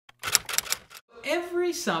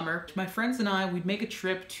Every summer, my friends and I would make a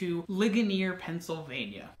trip to Ligonier,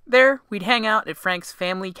 Pennsylvania. There, we'd hang out at Frank's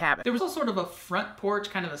family cabin. There was also sort of a front porch,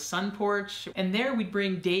 kind of a sun porch, and there we'd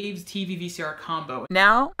bring Dave's TV VCR combo.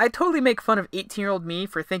 Now, I totally make fun of 18-year-old me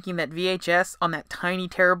for thinking that VHS on that tiny,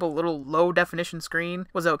 terrible little low-definition screen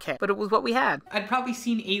was okay, but it was what we had. I'd probably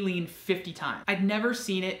seen Alien 50 times. I'd never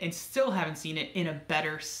seen it and still haven't seen it in a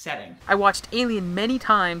better setting. I watched Alien many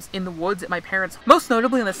times in the woods at my parents', most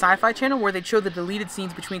notably on the Sci-Fi Channel where they'd show the deleted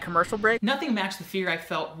scenes between commercial breaks. Nothing matched the fear I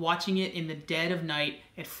felt watching it in the dead of night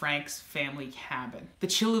at Frank's family cabin. The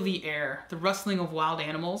chill of the air, the rustling of wild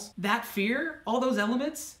animals, that fear, all those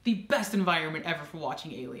elements, the best environment ever for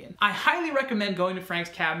watching Alien. I highly recommend going to Frank's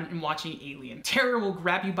cabin and watching Alien. Terror will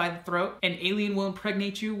grab you by the throat, and Alien will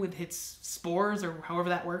impregnate you with its spores, or however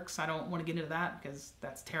that works. I don't want to get into that because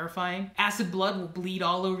that's terrifying. Acid blood will bleed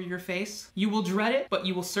all over your face. You will dread it, but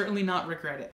you will certainly not regret it.